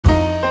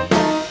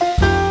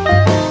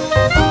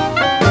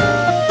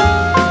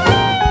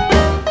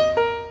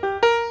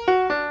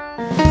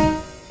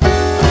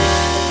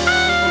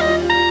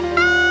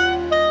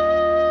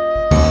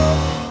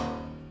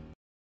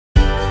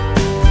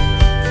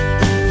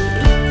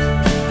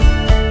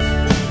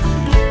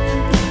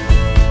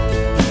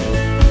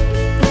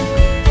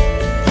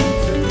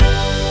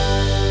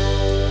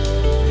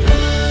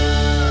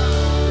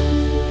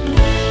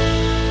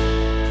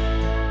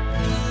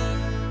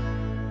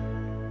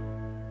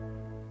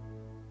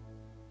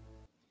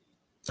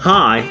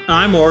Hi,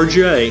 I'm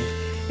RJ.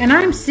 And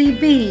I'm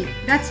CB.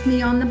 That's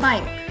me on the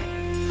bike.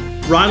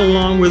 Ride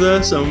along with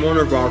us on one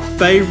of our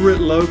favorite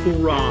local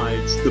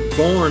rides, the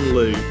Barn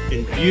Loop,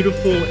 in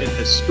beautiful and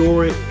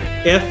historic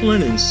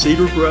Eflin and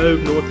Cedar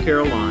Grove, North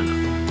Carolina.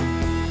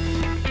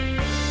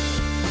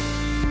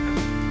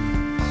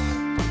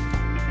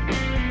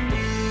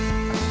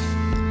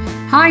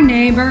 Hi,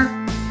 neighbor.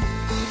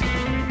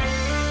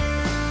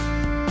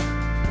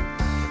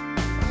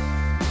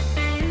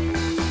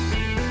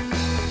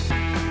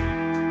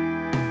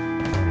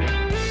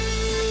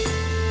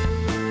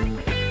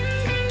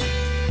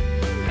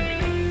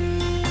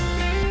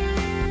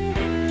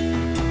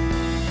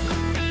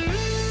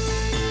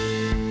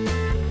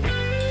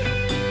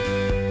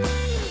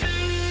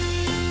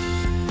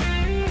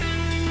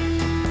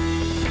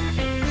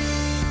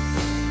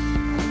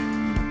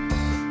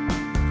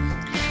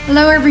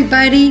 Hello,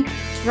 everybody.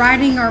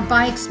 Riding our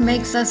bikes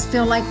makes us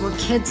feel like we're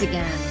kids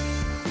again.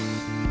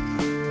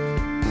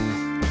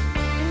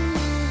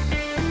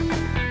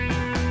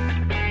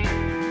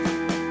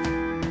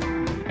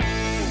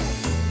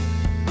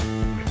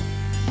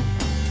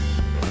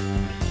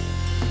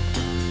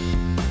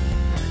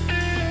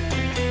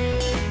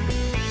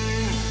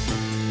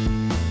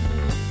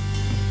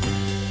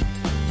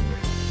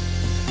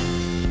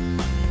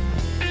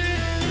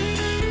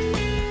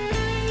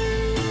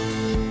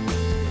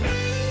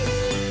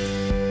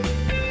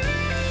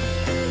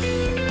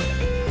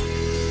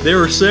 There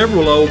are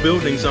several old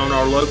buildings on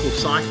our local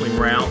cycling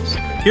routes.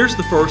 Here's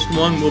the first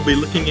one we'll be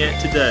looking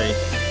at today.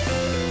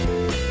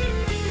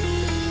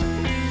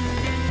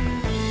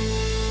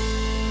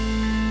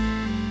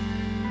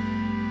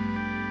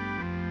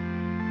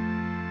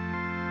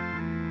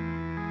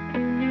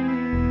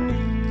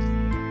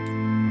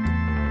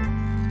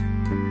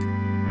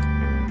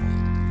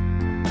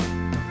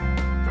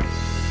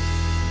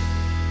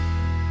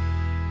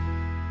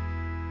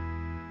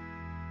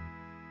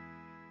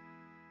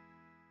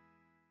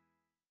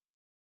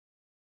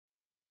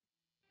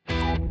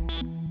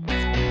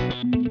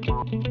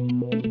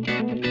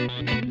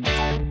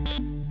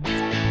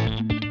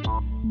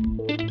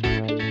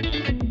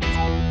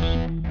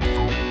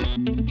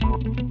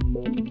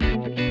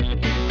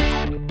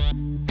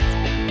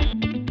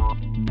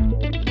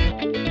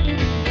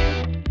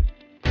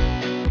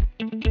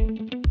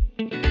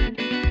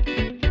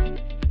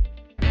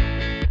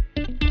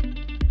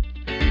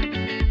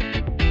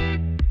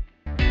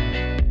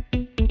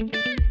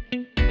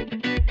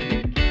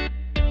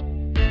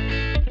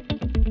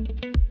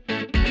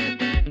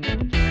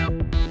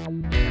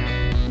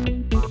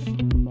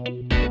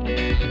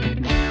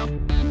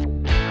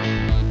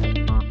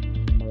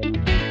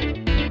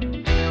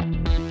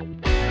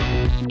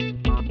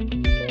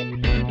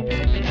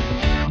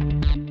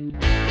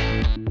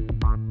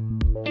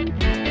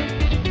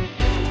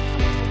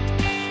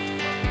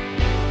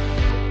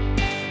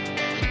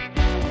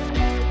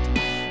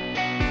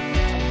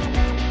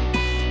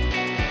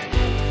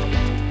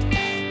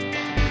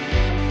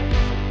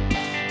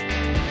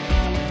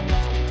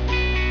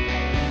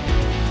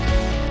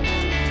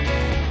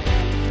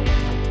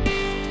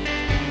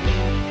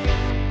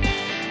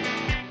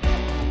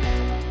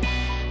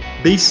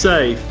 Be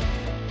safe.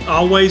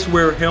 Always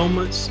wear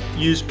helmets,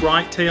 use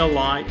bright tail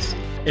lights,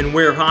 and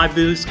wear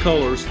high-vis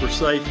colors for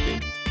safety.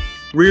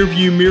 Rear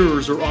view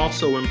mirrors are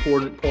also an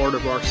important part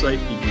of our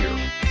safety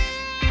gear.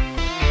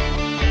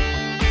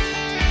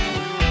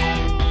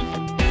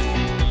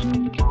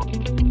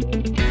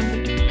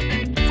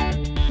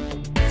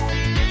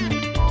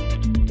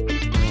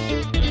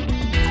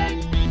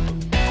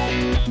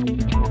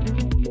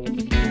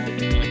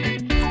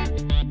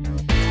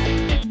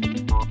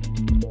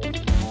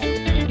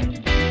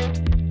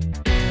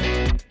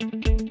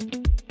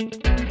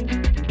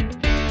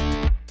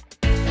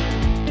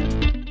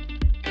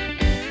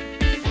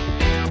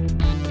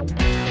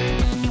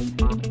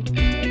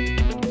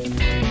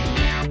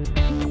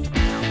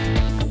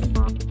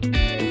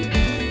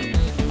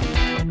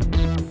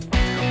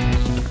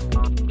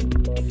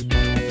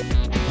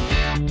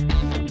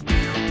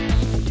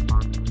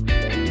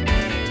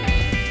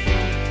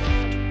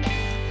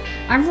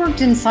 I've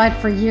worked inside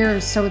for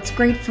years, so it's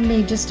great for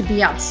me just to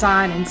be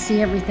outside and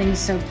see everything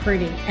so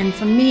pretty. And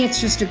for me,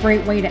 it's just a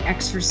great way to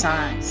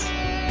exercise.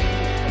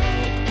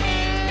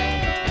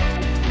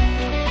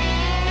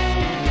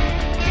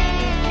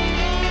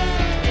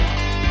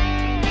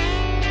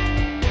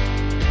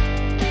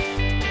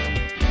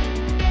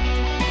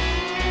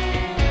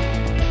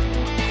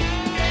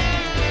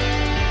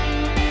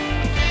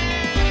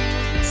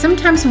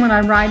 Sometimes when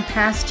I ride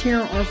past here,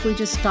 or if we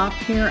just stop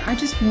here, I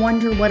just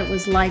wonder what it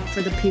was like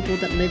for the people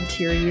that lived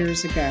here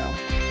years ago.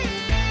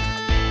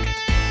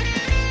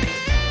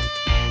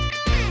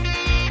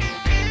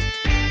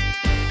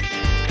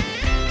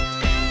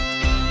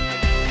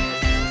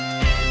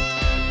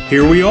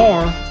 Here we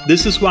are.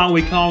 This is why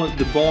we call it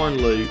the Barn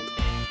Loop.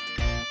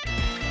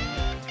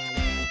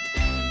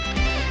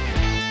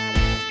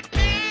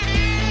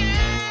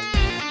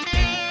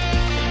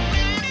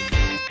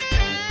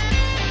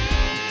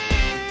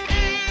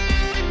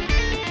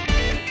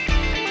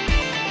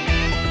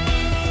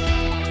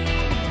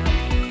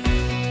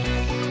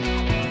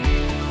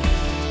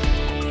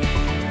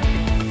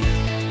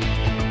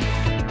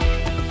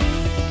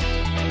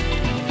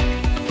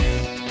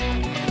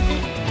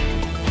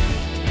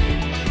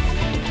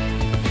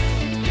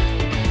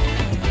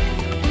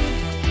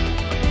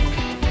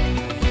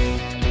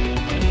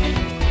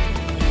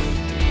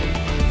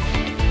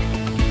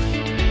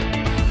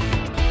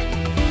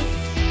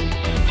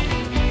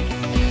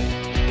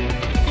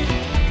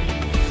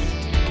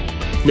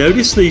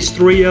 Notice these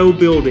three old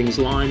buildings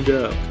lined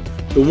up.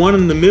 The one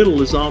in the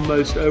middle is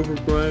almost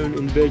overgrown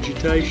in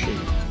vegetation.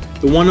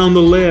 The one on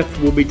the left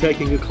we'll be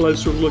taking a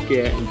closer look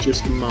at in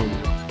just a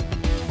moment.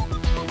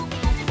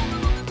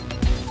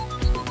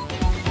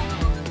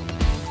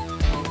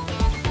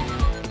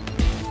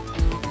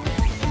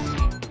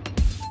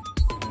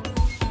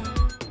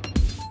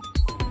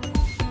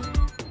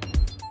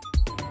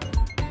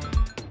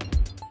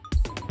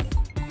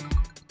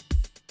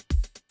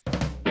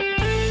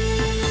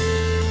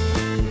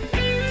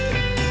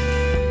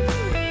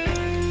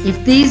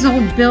 If these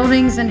old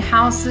buildings and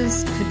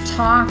houses could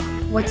talk,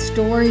 what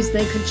stories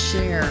they could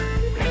share.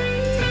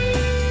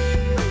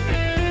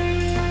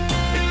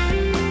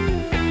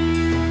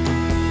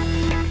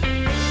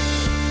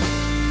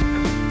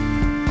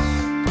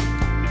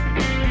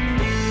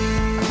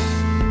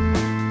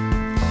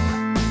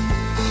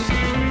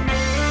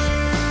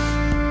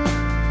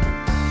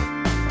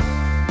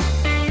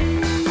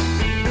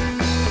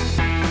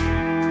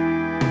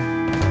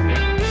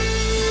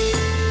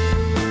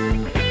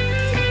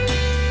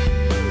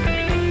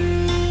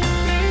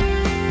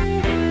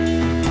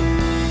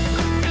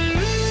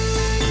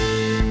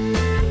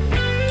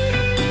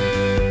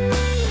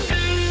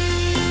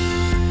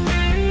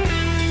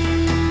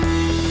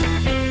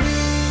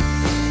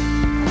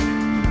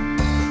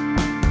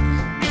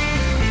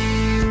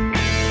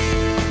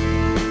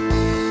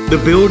 The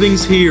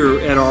buildings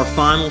here at our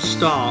final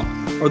stop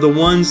are the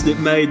ones that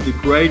made the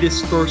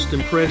greatest first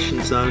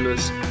impressions on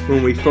us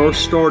when we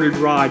first started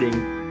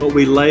riding what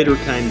we later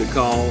came to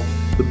call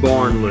the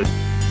Barnwood.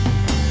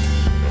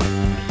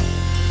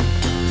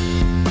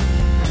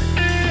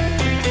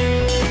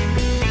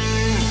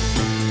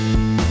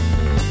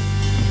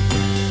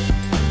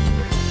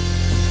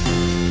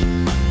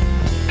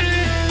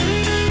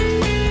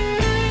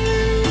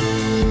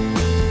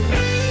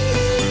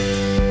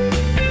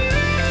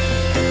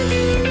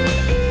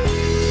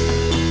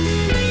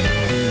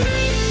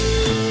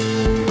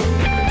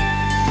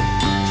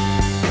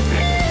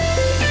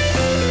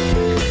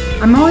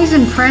 I'm always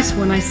impressed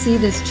when I see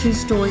this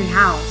two-story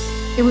house.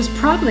 It was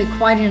probably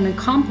quite an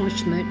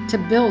accomplishment to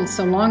build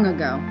so long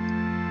ago.